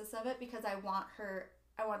process of it, because I want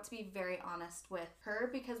to be very honest with her,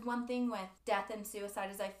 because one thing with death and suicide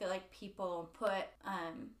is I feel like people put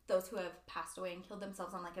those who have passed away and killed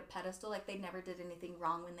themselves on like a pedestal, like they never did anything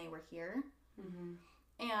wrong when they were here.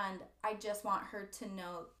 And I just want her to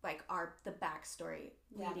know like the backstory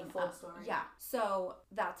leading the full up. story. Yeah. So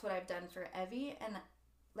that's what I've done for Evie, and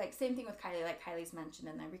like same thing with Kylie. Like Kylie's mentioned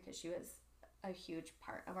in there because she was a huge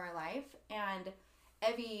part of our life. And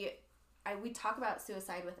Evie, we talk about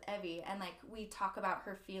suicide with Evie, and like we talk about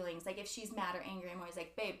her feelings. Like if she's mad or angry, I'm always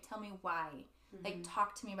like, babe, tell me why. Like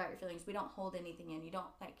talk to me about your feelings. We don't hold anything in. You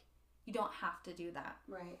don't have to do that.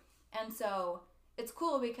 Right. And so it's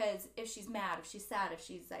cool because if she's mad, if she's sad, if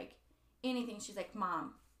she's like anything, she's like,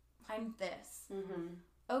 Mom, I'm this.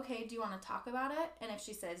 Okay, do you want to talk about it? And if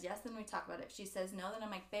she says yes, then we talk about it. If she says no, then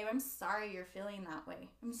I'm like, babe, I'm sorry you're feeling that way.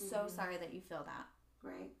 I'm so sorry that you feel that.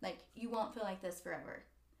 Right. Like, you won't feel like this forever.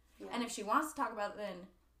 Yeah. And if she wants to talk about it, then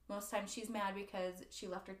most times she's mad because she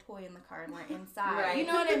left her toy in the car and we're inside. Right. You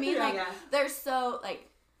know what I mean? Like, they're so, like...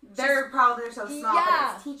 They're so small,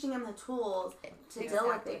 but it's teaching them the tools to deal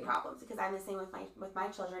with big problems. Because I'm the same with my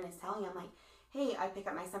children, is telling them, like, hey, I pick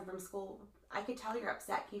up my son from school. I could tell you're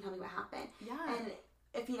upset. Can you tell me what happened? Yeah. And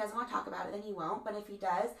if he doesn't want to talk about it, then he won't. But if he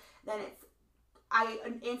does, then I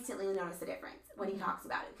instantly notice the difference when he talks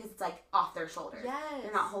about it, because it's like off their shoulders. Yes.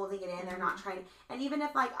 They're not holding it in. They're not trying to. And even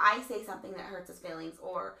if like I say something that hurts his feelings,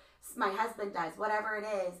 or my husband does, whatever it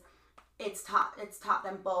is, it's taught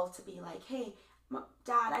them both to be like, hey,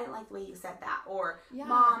 Dad, I didn't like the way you said that, or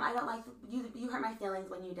Mom, I don't like you hurt my feelings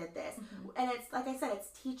when you did this. And it's like I said, it's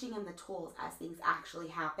teaching them the tools as things actually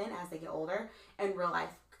happen as they get older and real life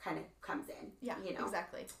kind of comes in. Yeah, you know,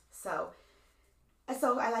 exactly. So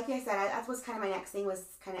I like I said, that was kind of my next thing, was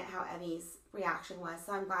kind of how Evie's reaction was.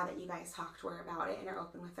 So I'm glad that you guys talked to her about it and are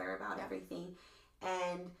open with her about everything.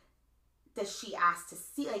 And does she ask to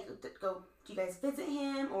see, like, do you guys visit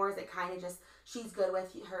him, or is it kind of just she's good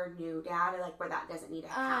with her new dad, or like where that doesn't need to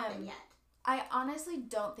happen yet? I honestly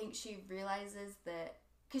don't think she realizes that,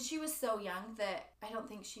 because she was so young, that I don't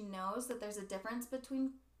think she knows that there's a difference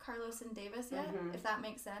between Carlos and Davis yet, if that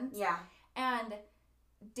makes sense. Yeah. And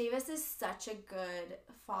Davis is such a good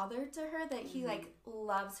father to her that he like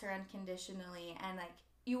loves her unconditionally, and like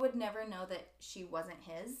you would never know that she wasn't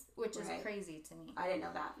his, which is Right. crazy to me. I didn't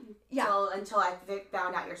know that. Yeah. Until I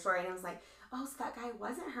found out your story, and I was like, oh, so that guy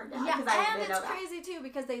wasn't her dad. Yeah, 'Cause I and didn't it's know that. crazy too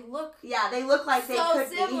because they look Yeah, they look like they so could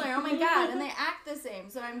similar. be. Oh my god, and they act the same.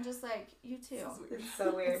 So I'm just like, you too. This is weird. It's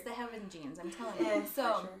so weird. It's the heaven genes, I'm telling you. Yeah,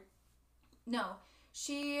 So for sure. no,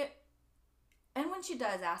 she, and when she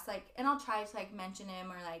does ask, like, and I'll try to like mention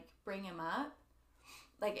him or like bring him up,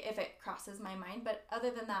 like if it crosses my mind. But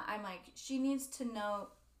other than that, I'm like, she needs to know.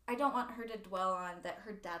 I don't want her to dwell on that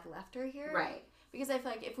her dad left her here. Right. Because I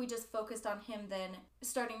feel like if we just focused on him, then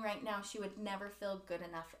starting right now, she would never feel good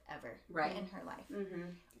enough ever Right. in her life. Mm-hmm.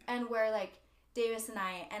 And where like Davis and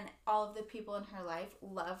I and all of the people in her life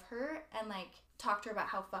love her and like talk to her about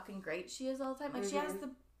how fucking great she is all the time. Like she has the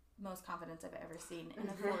most confidence I've ever seen in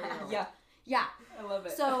a 4-year-old. Yeah, Yeah. I love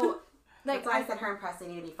it. So like That's why I said her and Presley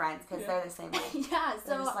need to be friends, because they're the same way. yeah.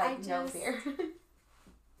 So There's like no fear.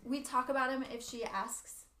 we talk about him if she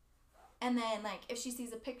asks, and then like if she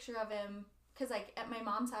sees a picture of him, because like at my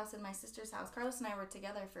mom's house and my sister's house, Carlos and I were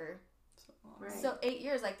together for So long. Right. so 8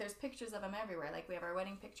 years. Like there's pictures of him everywhere. Like we have our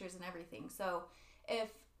wedding pictures and everything. So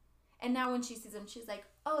and now when she sees him, she's like,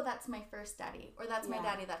 oh, that's my first daddy, or that's my Yeah.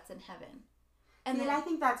 daddy that's in heaven. And And then I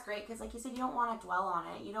think that's great, because like you said, you don't want to dwell on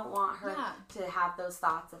it. You don't want her Yeah. to have those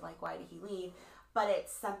thoughts of like, why did he leave? But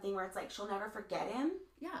it's something where it's like she'll never forget him.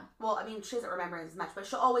 yeah, Well, I mean, she doesn't remember as much, but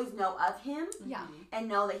she'll always know of him yeah, and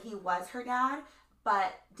know that he was her dad.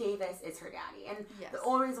 But Davis is her daddy, and yes, the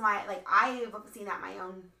only reason why, like, I've seen that my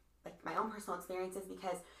own personal experiences,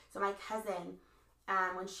 because so my cousin,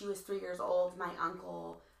 when she was 3 years old, my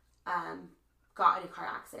uncle got in a car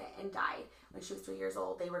accident and died when she was 3 years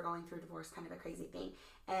old. They were going through divorce, kind of a crazy thing,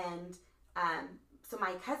 and so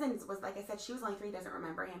my cousin was, like I said, she was only 3, doesn't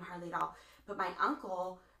remember him hardly at all, but my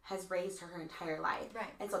uncle has raised her entire life.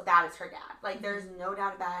 right, And so that is her dad. Like, there's no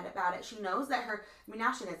doubt about it. She knows that I mean,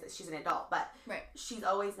 now she knows that she's an adult, but right, she's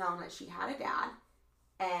always known that she had a dad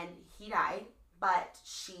and he died, but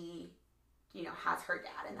she, has her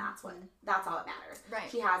dad, and that's all that matters. right,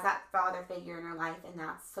 She has that father figure in her life, and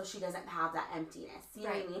so she doesn't have that emptiness. You know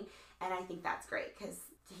what I Right. mean? And I think that's great, because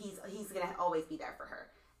he's going to always be there for her.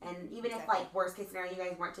 And even if, Exactly. like, worst case scenario, you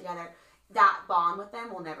guys weren't together, that bond with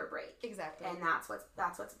them will never break. exactly. And that's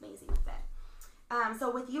what's amazing with it. So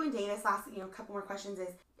with you and Davis, last a couple more questions is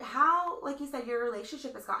how, like you said, your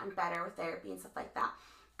relationship has gotten better with therapy and stuff like that.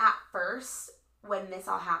 At first, when this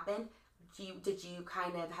all happened, did you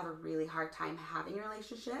kind of have a really hard time having a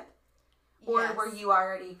relationship, or Yes. were you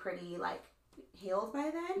already pretty like healed by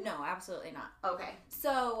then? No, absolutely not. Okay.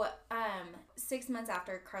 So 6 months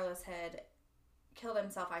after Carlos had killed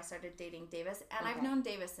himself, I started dating Davis, and I've Okay. known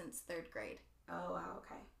Davis since 3rd grade. Oh wow.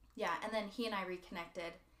 Okay. Yeah, and then he and I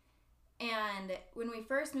reconnected. And when we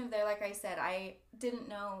first moved there, like I said, I didn't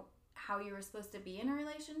know how you were supposed to be in a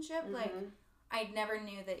relationship. Like, Mhm. I never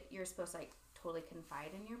knew that you're supposed to, like, totally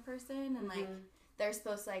confide in your person. And, like, Mhm. they're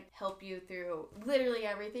supposed to, like, help you through literally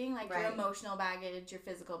everything. Like, your Right. emotional baggage, your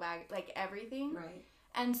physical baggage, like, everything. Right.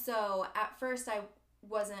 And so, at first, I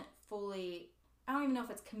wasn't fully, I don't even know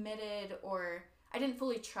if it's committed, or I didn't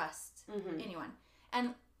fully trust Mhm. anyone.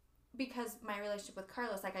 And because my relationship with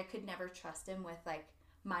Carlos, like, I could never trust him with, like,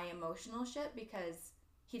 my emotional shit, because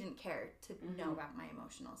he didn't care to know Mhm. about my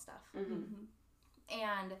emotional stuff. Mhm.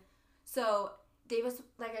 And so Davis,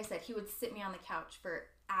 like I said, he would sit me on the couch for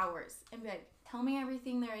hours and be like, tell me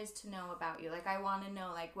everything there is to know about you. Like, I want to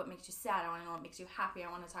know, like, what makes you sad. I want to know what makes you happy.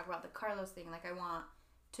 I want to talk about the Carlos thing. Like, I want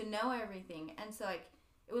to know everything. And so, like,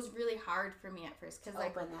 it was really hard for me at first, because,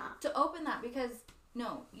 like, Open that. to open that, because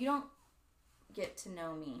no, you don't get to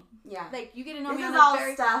know me. Yeah. Like, you get to know This me is on a all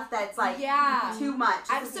very stuff that's like Yeah. too much.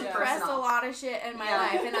 I've This is too suppressed personal. a lot of shit in my Yeah.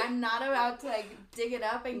 life, and I'm not about to, like, dig it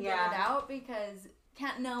up and Yeah. get it out, because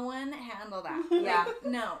can't no one handle that. Yeah. Like,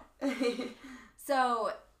 no.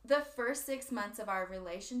 So the first 6 months of our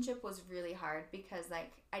relationship was really hard, because,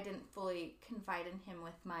 like, I didn't fully confide in him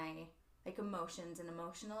with my, like, emotions and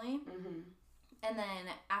emotionally. Mhm. And then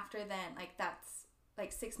after then, like, that's,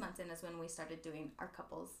 like, 6 months in is when we started doing our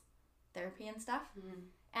couples therapy and stuff. Mhm.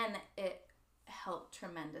 And it helped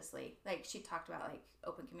tremendously. Like, she talked about, like,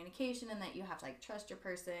 open communication, and that you have to, like, trust your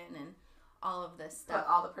person and all of this Put stuff.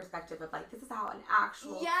 all the perspective of like, this is how an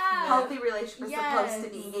actual Yeah. healthy relationship is supposed to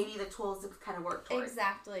Yes. be. Gave you the tools to kind of work towards.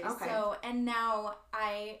 Exactly. Okay. So, and now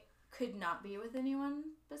I could not be with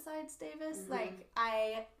anyone besides Davis. Mhm.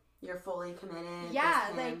 Like, You're fully committed. Yeah,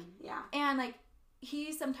 with him. Yeah. and, like,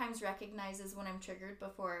 he sometimes recognizes when I'm triggered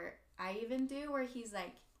before I even do, where he's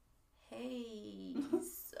like, hey,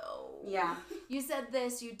 so Yeah. you said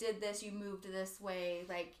this, you did this, you moved this way,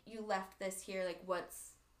 like, you left this here, like, what's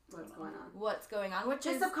what's going on, which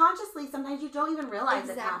just is subconsciously sometimes you don't even realize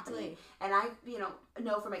it's exactly happening. And I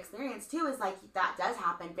know from experience too is like that does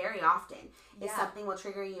happen very often. Is something will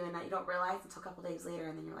trigger you and that you don't realize until a couple days later,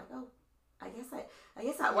 and then you're like, oh, I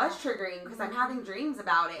guess that was triggering because I'm having dreams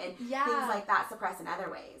about it and things like that suppress in other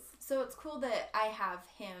ways. So it's cool that I have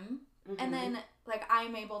him. And then, like,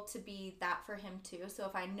 I'm able to be that for him, too. So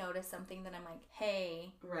if I notice something, then I'm like,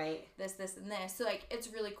 hey, this, and this. So, like,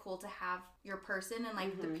 it's really cool to have your person and,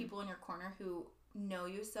 like, the people in your corner who know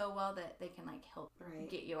you so well that they can, like, help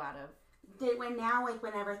get you out of.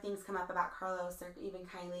 Whenever things come up about Carlos or even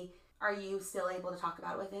Kylie, are you still able to talk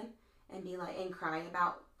about it with him and be like, and cry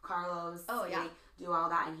about Carlos? Oh, yeah. Do all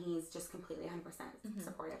that, and he's just completely 100%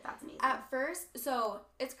 supportive. That's amazing. At first, so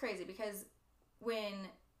it's crazy because when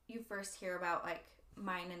you first hear about like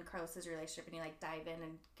mine and Carlos's relationship and you like dive in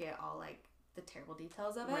and get all like the terrible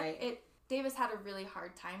details of it, Davis had a really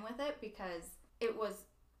hard time with it because it was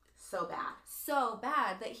so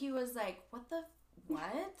bad that he was like, what Why?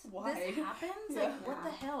 this happens? Like what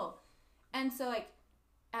the hell? And so like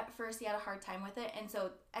at first he had a hard time with it, and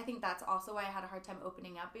so I think that's also why I had a hard time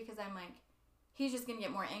opening up, because I'm like, he's just gonna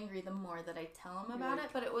get more angry the more that I tell him about it.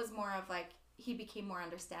 But it was more of like he became more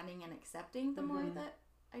understanding and accepting the more that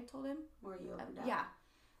I told him. More you opened up. Yeah.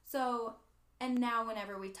 So, and now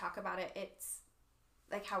whenever we talk about it, it's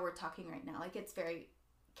like how we're talking right now. Like, it's very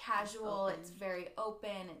casual. It's very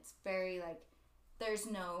open. It's very, like, there's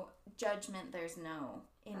no judgment. There's no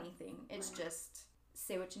anything. It's just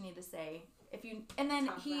say what you need to say. And then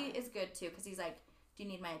he is good, too, because he's like, do you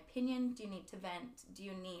need my opinion? Do you need to vent? Do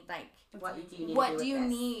you need, like, what do you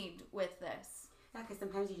need with this? Yeah, because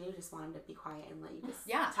sometimes you do just want him to be quiet and let you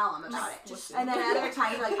just tell him about it. And then other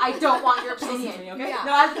times you're like, I don't want your opinion. Okay? Yeah.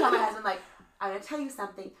 No, I have to tell my husband, like, I'm going to tell you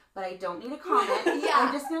something, but I don't need a comment.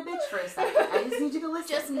 I'm just going to bitch for a second. I just need you to listen.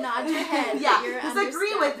 Just nod your head. Just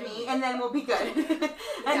agree with me, and then we'll be good.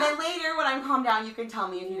 And then later, when I'm calmed down, you can tell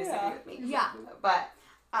me if you disagree with me. Yeah. But,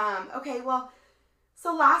 okay, well,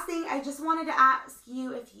 so last thing, I just wanted to ask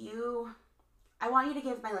you I want you to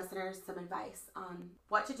give my listeners some advice on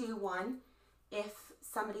what to do, one, if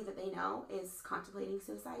somebody that they know is contemplating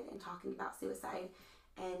suicide and talking about suicide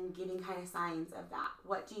and giving kind of signs of that.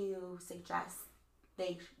 What do you suggest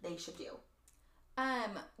they should do?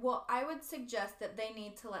 Well, I would suggest that they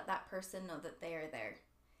need to let that person know that they are there.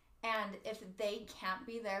 And if they can't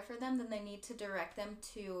be there for them, then they need to direct them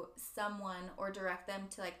to someone or direct them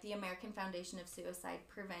to like the American Foundation of Suicide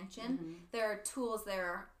Prevention. There are tools, there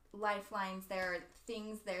are lifelines, there are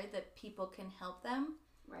things there that people can help them.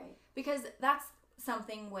 Right. Because that's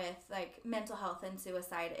something with like mental health and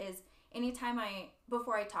suicide is anytime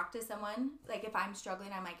before I talk to someone, like if I'm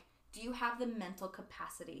struggling, I'm like, do you have the mental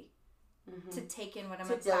capacity to take in what I'm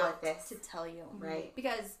about to tell you? Right.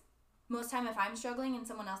 Because most time if I'm struggling and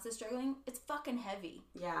someone else is struggling, it's fucking heavy.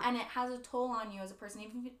 Yeah. And it has a toll on you as a person.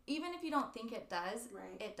 Even if you don't think it does,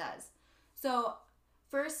 it does. So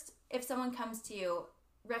first, if someone comes to you,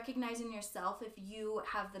 recognizing yourself if you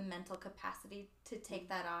have the mental capacity to take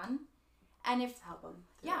that on, and if help them,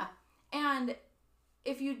 and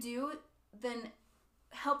if you do, then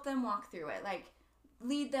help them walk through it. Like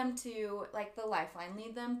lead them to like the lifeline,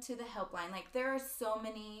 lead them to the helpline. Like there are so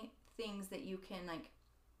many things that you can like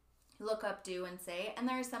look up, do, and say, and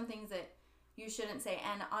there are some things that you shouldn't say.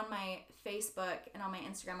 And on my Facebook and on my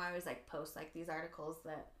Instagram, I always like post like these articles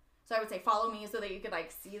that. So I would say follow me so that you could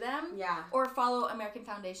like see them. Yeah. Or follow American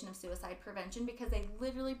Foundation of Suicide Prevention, because they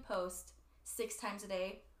literally post 6 times a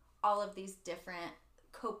day all of these different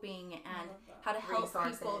coping and how to help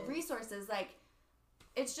people, resources. Like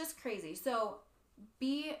it's just crazy. So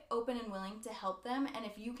be open and willing to help them, and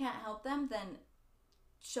if you can't help them, then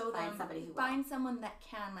find someone that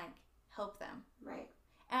can like help them. Right.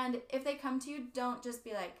 And if they come to you, don't just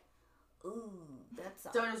be like, ooh, that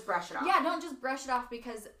sucks. Don't just brush it off. Yeah, don't just brush it off,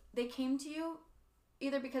 because they came to you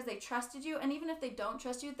either because they trusted you, and even if they don't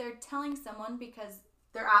trust you, they're telling someone because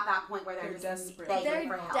they're at that point where they're just desperate. Begging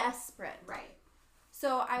for help. Desperate. Right.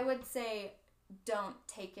 So I would say don't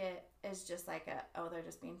take it as just like they're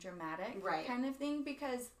just being dramatic kind of thing,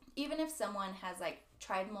 because even if someone has like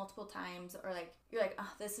tried multiple times, or like you're like,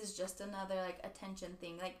 oh, this is just another like attention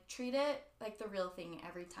thing, like treat it like the real thing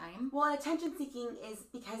every time. Well, attention seeking is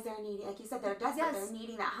because they're needing, like you said, they're desperate, they're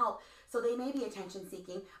needing that help. So they may be attention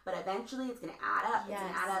seeking, but eventually it's going to add up. It's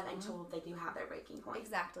going to add up until they do have their breaking point.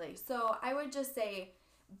 Exactly. So I would just say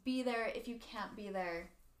be there. If you can't be there,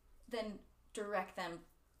 then direct them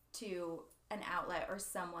to an outlet or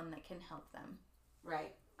someone that can help them.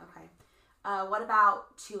 Right. Okay. What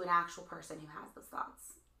about to an actual person who has those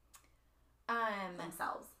thoughts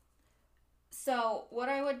themselves? So what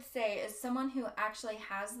I would say is someone who actually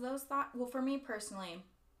has those thoughts. Well, for me personally,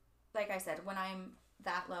 like I said, when I'm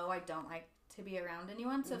that low, I don't like to be around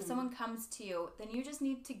anyone. So if someone comes to you, then you just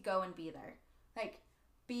need to go and be there. Like,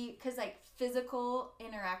 because like physical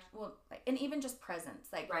interaction, well, like, and even just presence,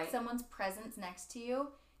 like someone's presence next to you,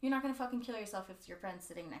 you're not going to fucking kill yourself if your friend's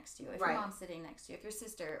sitting next to you, if your mom's sitting next to you, if your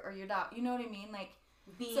sister or your dog, you know what I mean? Like,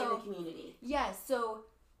 be in the community. Yes. So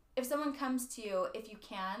if someone comes to you, if you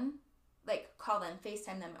can, like, call them,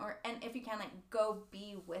 FaceTime them, and if you can, like, go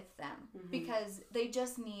be with them, because they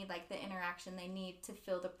just need, like, the interaction. They need to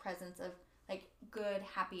feel the presence of, like, good,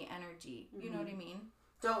 happy energy. You know what I mean?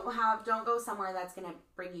 Don't go somewhere that's gonna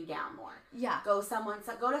bring you down more. Yeah. Go to somebody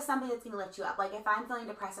that's gonna lift you up. Like, if I'm feeling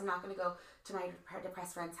depressed, I'm not gonna go to my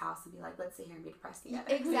depressed friend's house and be like, let's sit here and be depressed together.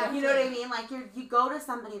 Exactly. You know what I mean? Like, you go to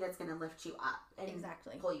somebody that's gonna lift you up and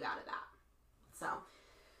pull you out of that. So,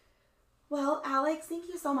 well, Alex, thank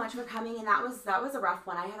you so much for coming. And that was a rough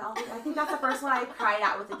one. I think that's the first one I cried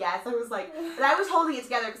out with the guest. I was like, but I was holding it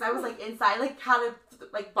together because I was like inside, like, had a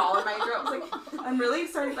like ball in my throat. I was like, I'm really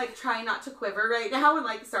starting like trying not to quiver right now and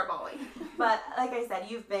like start bawling. But like I said,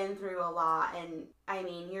 you've been through a lot, and I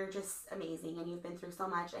mean, you're just amazing, and you've been through so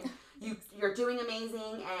much, and you're doing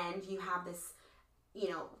amazing, and you have this,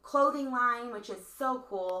 clothing line, which is so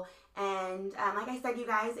cool. And like I said, you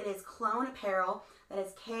guys, it is Klone Apparel. That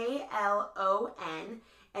is KLON,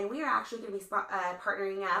 and we are actually going to be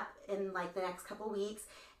partnering up in like the next couple weeks.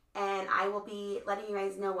 And I will be letting you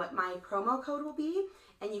guys know what my promo code will be,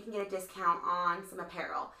 and you can get a discount on some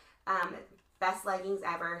apparel. Best leggings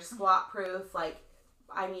ever, squat proof. Like,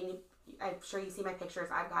 I mean, I'm sure you see my pictures.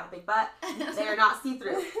 I've got a big butt. They are not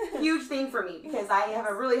see-through. Huge thing for me because I have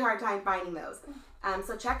a really hard time finding those.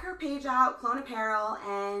 So check her page out, Klone Apparel,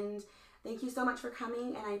 and thank you so much for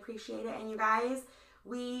coming, and I appreciate it. And you guys,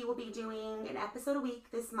 we will be doing an episode a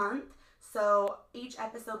week this month. So each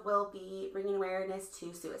episode will be bringing awareness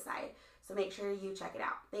to suicide. So make sure you check it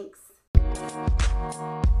out. Thanks.